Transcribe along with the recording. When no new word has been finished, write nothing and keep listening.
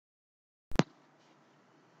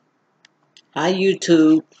Hi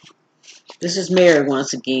YouTube, this is Mary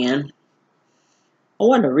once again. I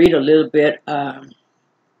want to read a little bit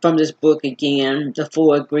from this book again, The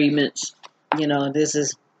Four Agreements. You know, this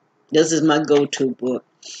is my go-to book.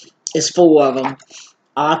 It's four of them.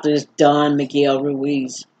 Author is Don Miguel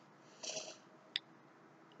Ruiz.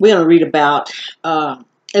 We're going to read about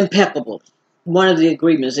impeccable. One of the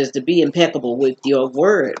agreements is to be impeccable with your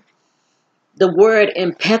word. The word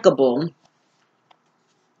impeccable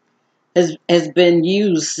has been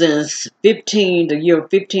used since the year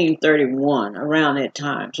 1531, around that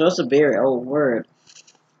time. So it's a very old word.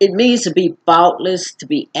 It means to be faultless, to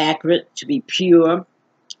be accurate, to be pure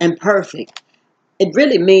and perfect. It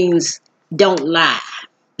really means don't lie.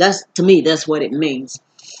 To me, that's what it means.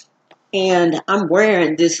 And I'm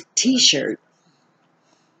wearing this t-shirt.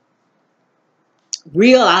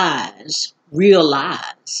 Realize,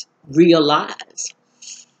 realize, realize.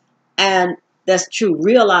 And that's true.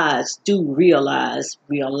 Realize, do realize,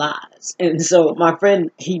 realize. And so my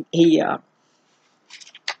friend, he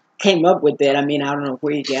came up with that. I mean, I don't know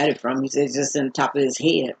where he got it from. He said it's just in the top of his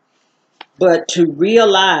head. But to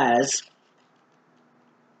realize,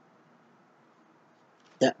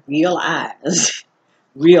 realize,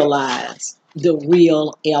 the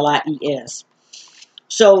real, L-I-E-S.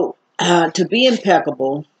 So to be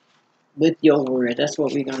impeccable with your word, that's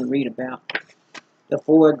what we're going to read about. The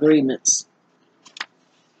four agreements.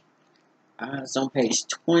 It's on page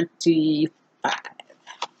 25. I'm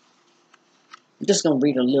just going to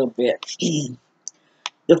read a little bit.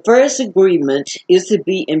 The first agreement is to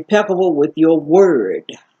be impeccable with your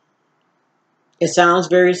word. It sounds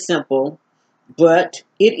very simple, but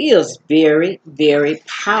it is very, very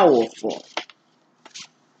powerful.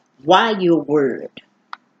 Why your word?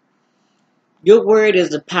 Your word is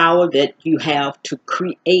the power that you have to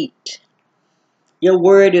create. Your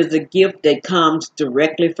word is a gift that comes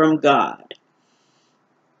directly from God.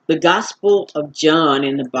 The Gospel of John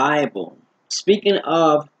in the Bible, speaking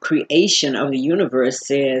of creation of the universe,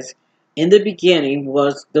 says, in the beginning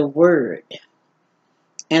was the Word,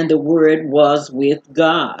 and the Word was with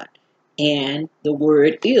God, and the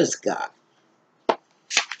Word is God.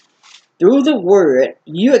 Through the Word,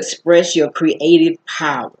 you express your creative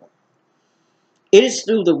power. It is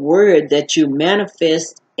through the Word that you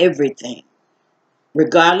manifest everything.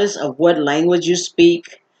 Regardless of what language you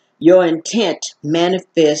speak, your intent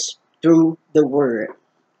manifests through the Word.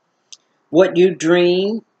 What you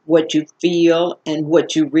dream, what you feel, and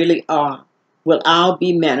what you really are will all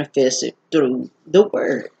be manifested through the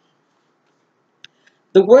Word.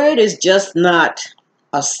 The Word is just not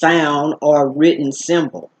a sound or a written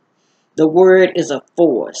symbol. The Word is a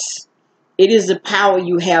force. It is the power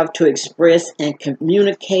you have to express and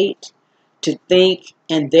communicate, to think,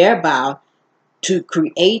 and thereby to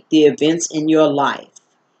create the events in your life.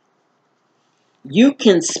 You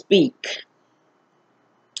can speak.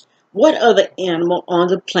 What other animal on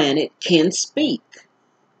the planet can speak?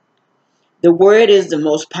 The word is the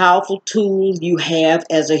most powerful tool you have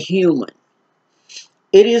as a human.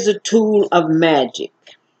 It is a tool of magic.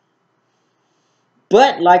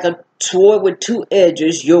 But like a sword with two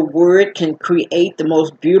edges, your word can create the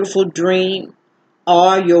most beautiful dream,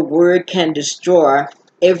 or your word can destroy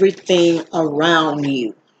everything around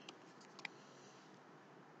you.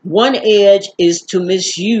 One edge is to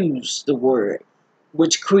misuse the word,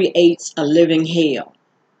 which creates a living hell.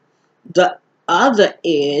 The other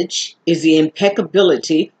edge is the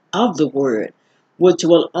impeccability of the word, which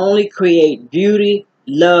will only create beauty,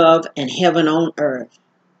 love, and heaven on earth.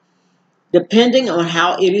 Depending on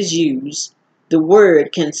how it is used, the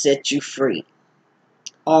word can set you free,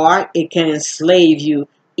 or it can enslave you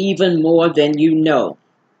even more than you know.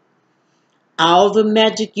 All the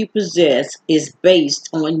magic you possess is based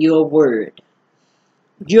on your word.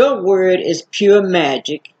 Your word is pure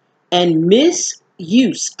magic, and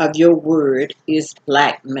misuse of your word is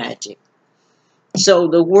black magic. So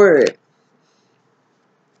the word,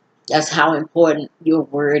 that's how important your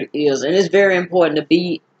word is. And it's very important to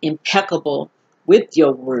be impeccable with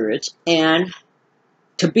your words. And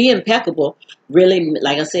to be impeccable really,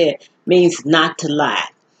 like I said, means not to lie.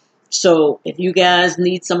 So if you guys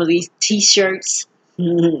need some of these t-shirts,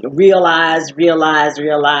 realize, realize,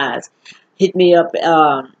 realize, hit me up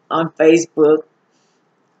on Facebook,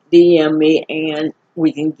 DM me, and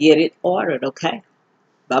we can get it ordered, okay?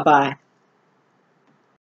 Bye-bye.